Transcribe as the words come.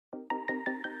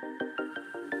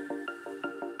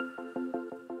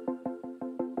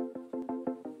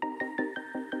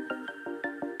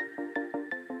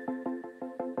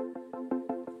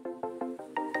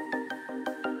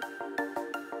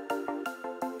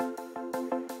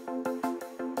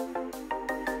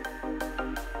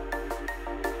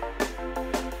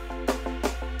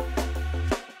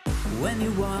When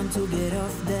you want to get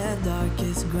off the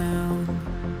darkest ground,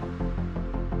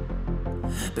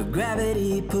 but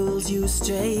gravity pulls you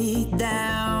straight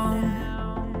down.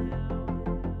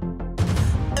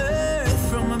 Earth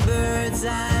from a bird's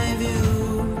eye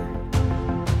view.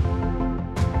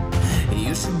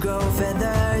 You should grow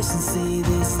feathers and see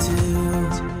this too.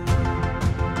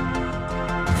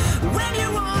 When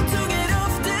you want to get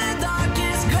off the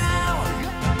darkest ground,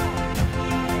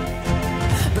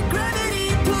 but gravity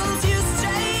pulls you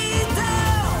straight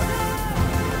down.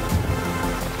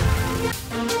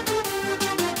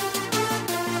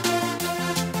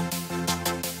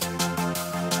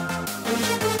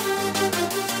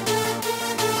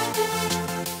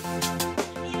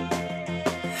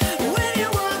 When you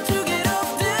want to get off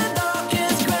the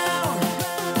darkest ground,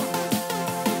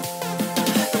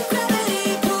 gravity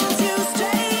pulls you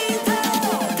straight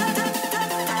down.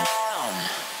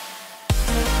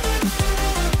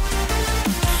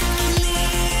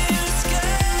 Clear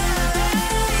sky.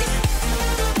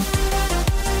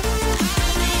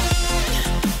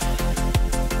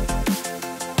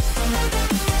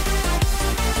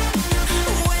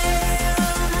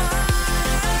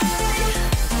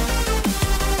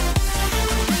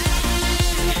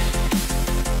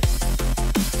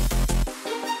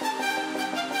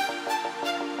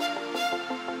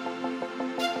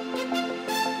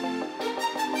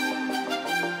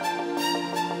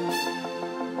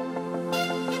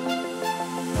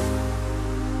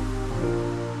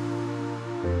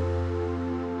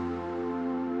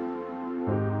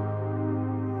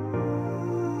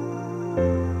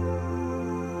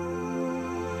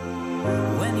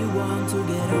 When you want to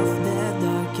get off the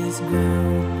darkest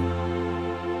ground,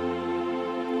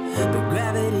 but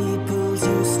gravity pulls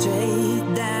you straight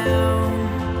down.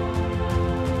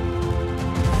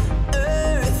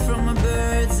 Earth from a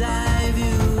bird's eye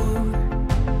view.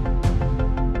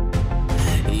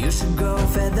 You should grow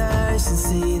feathers and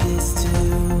see this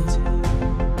too.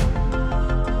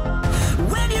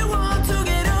 When you want to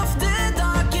get off the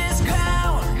darkest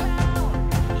ground,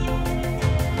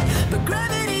 but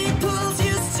gravity pulls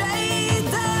you straight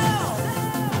down.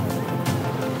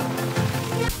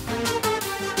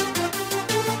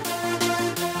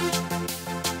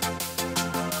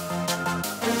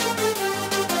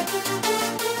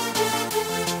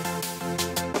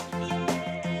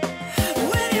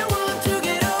 When you want to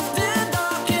get off the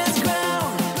darkest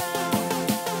ground,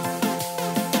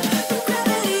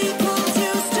 gravity pulls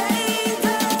you straight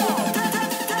down.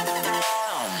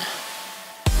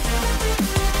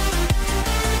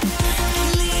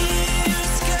 Clear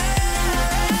sky.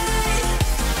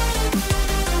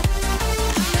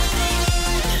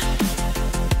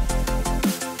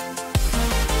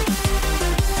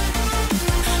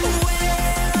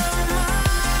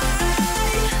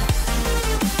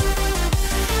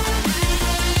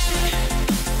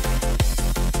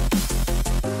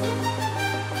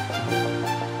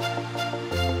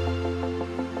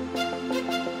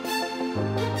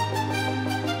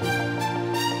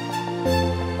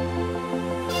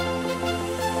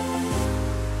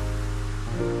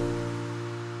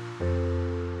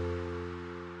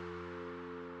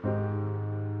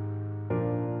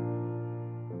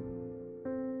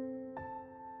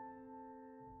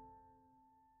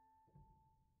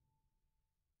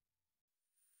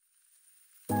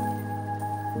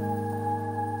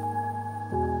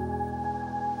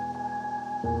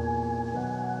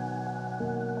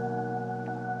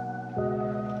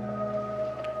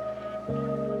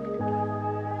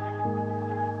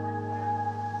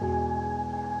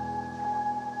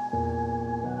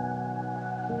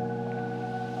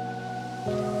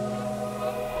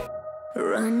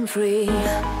 Run free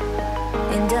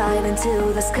and dive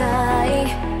into the sky.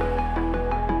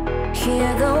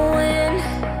 Hear the wind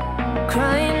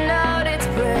crying out its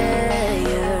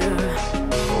prayer.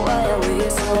 Why are we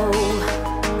so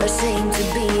ashamed to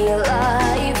be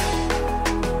alive?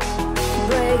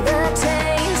 Break the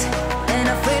chains and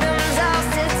our freedom's ours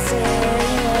to take.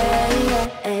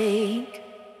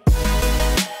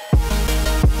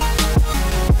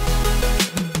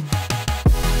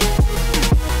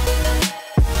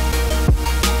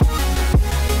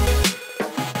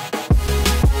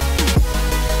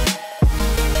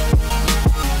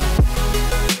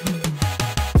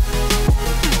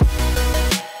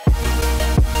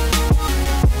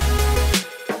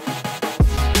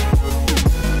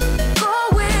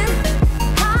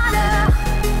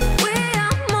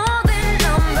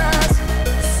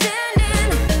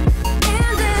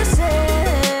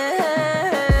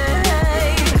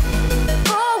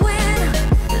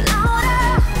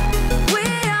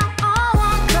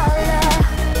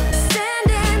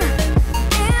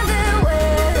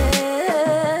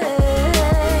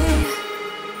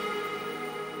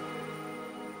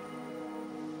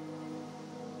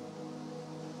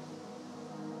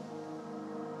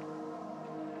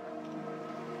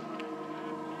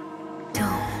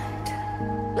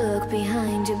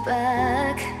 behind your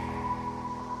back.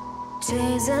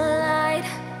 Chase a light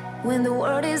when the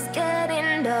world is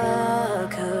getting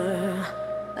darker.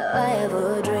 I have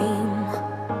a dream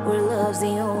where love's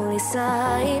the only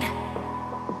side.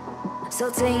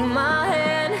 So take my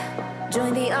hand,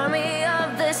 join the army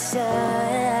of the shadows.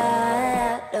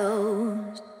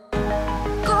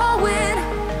 Going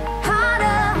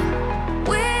harder,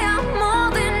 we are more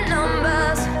than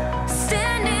numbers,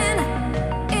 standing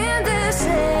in the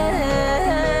shade.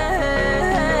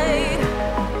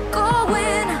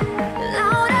 Going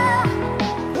louder,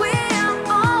 we are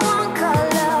all one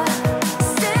color,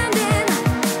 standing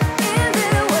in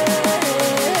the way.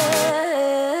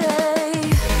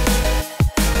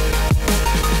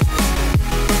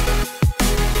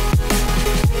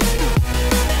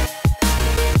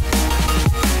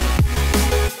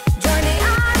 Join the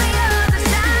army of the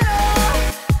shadows.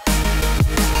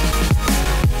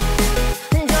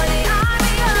 Join the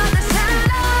army of the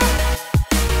shadows.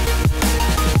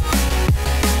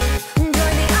 Join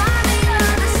the army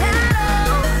of the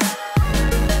shadows.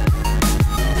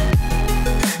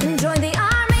 Join the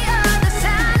army of the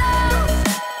shadows.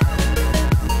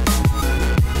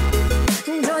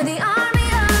 Join the army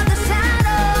of the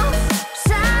shadows.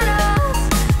 Shadows,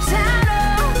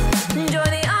 shadows.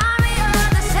 Join the army of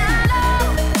the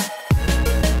shadows.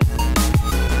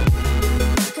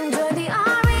 Join the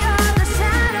army of the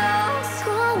shadows.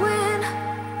 Going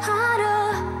harder,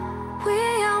 we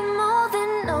are more than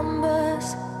numbers,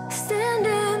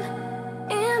 standing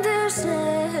in the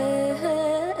shade.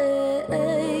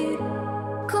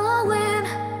 Going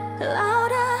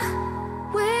louder,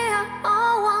 we are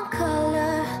all one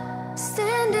color,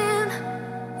 standing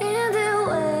in the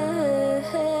way.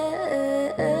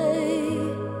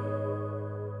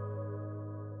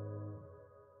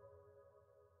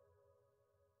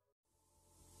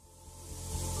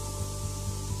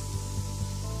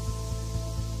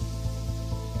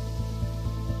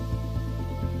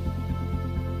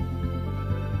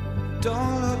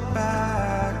 Don't look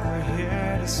back, we're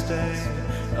here to stay.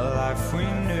 A life we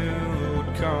knew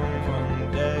would come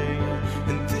one day.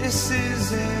 And this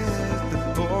is it, the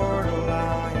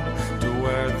borderline to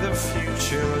where the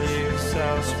future leaves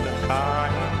us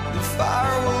behind. The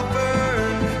fire will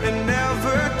burn and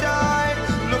never die,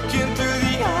 looking through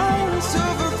the eyes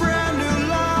of a brand new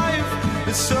life.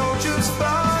 And so just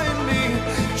find me,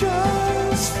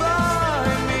 just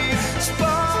find me.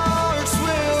 Sparks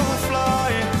will fly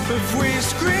if we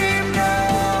scream no.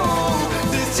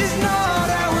 This is not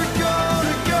how we're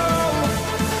gonna go.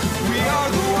 We are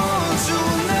the ones who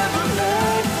will never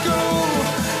let go.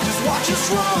 Just watch us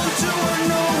run to where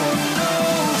no one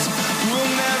knows.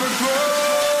 We'll never grow.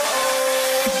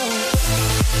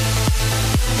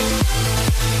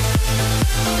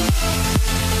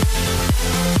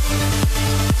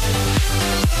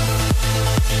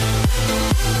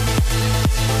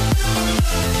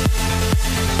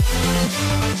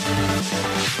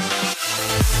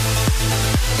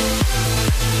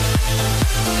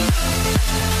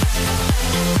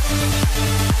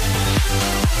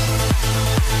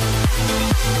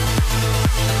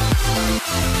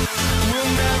 We'll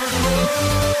never grow.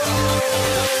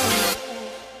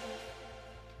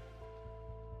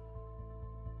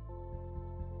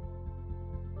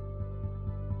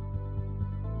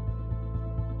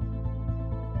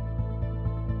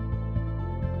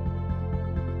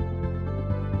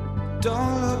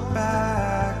 Don't look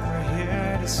back, we're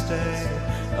here to stay.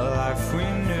 A life we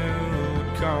knew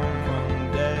would come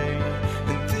one day.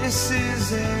 And this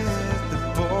is it, the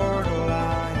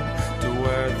borderline to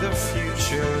where the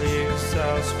future leaves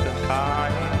us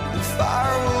behind. The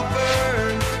fire will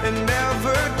burn and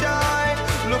never die,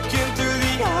 looking through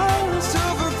the eyes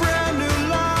of a brand new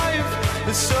life.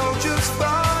 And so just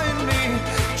find me,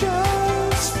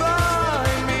 just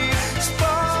find me.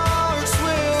 Sparks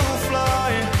will fly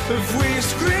if we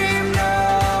scream no.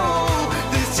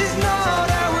 This is not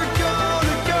how we're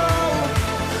gonna go.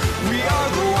 We are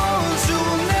the ones who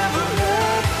will never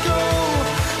let go.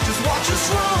 Just watch us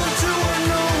run to where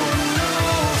no one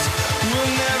knows.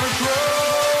 We'll never grow.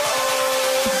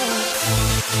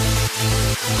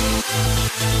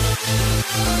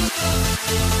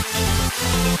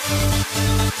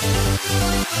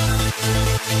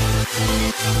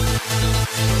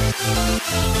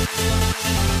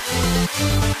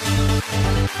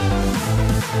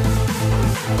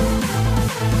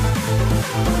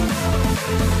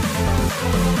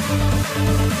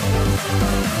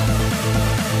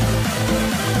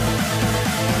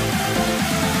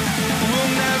 We'll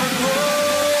never grow.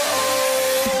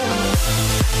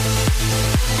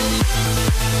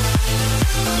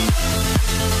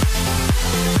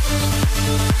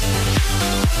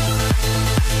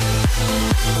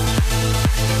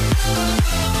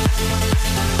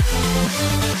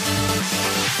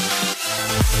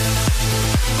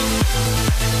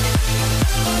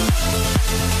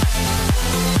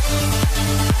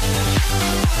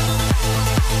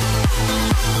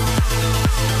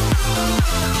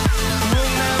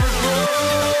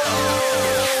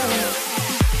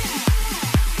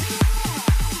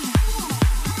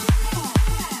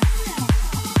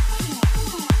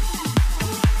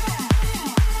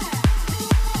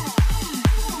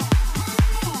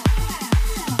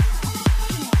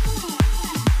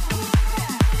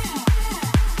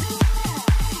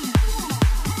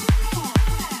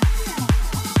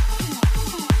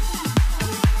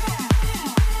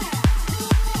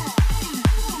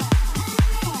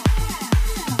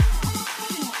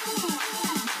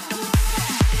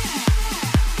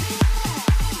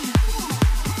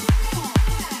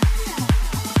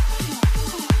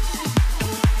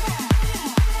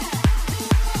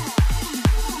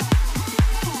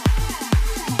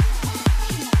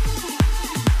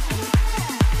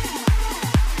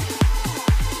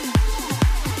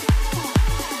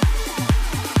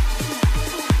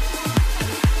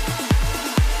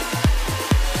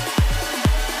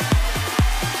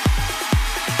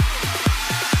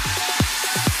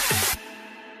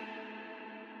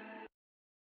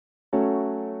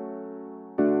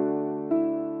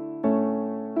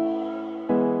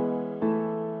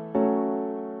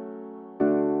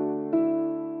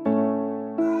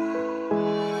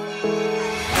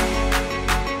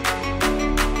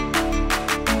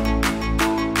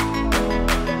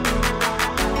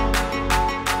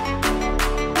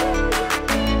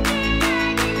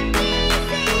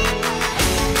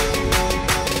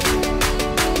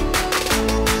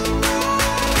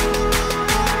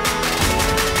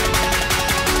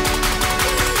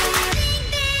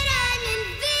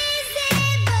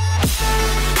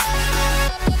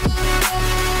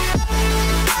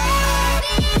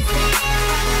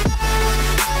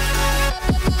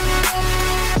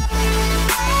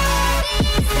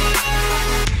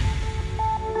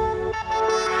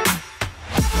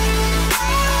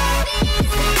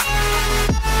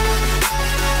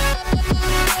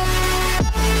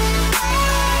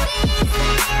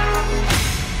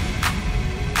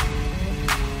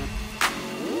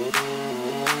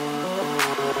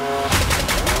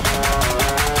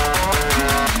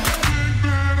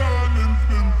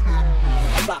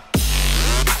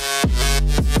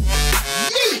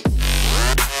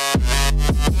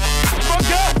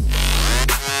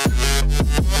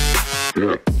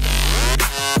 Yeah.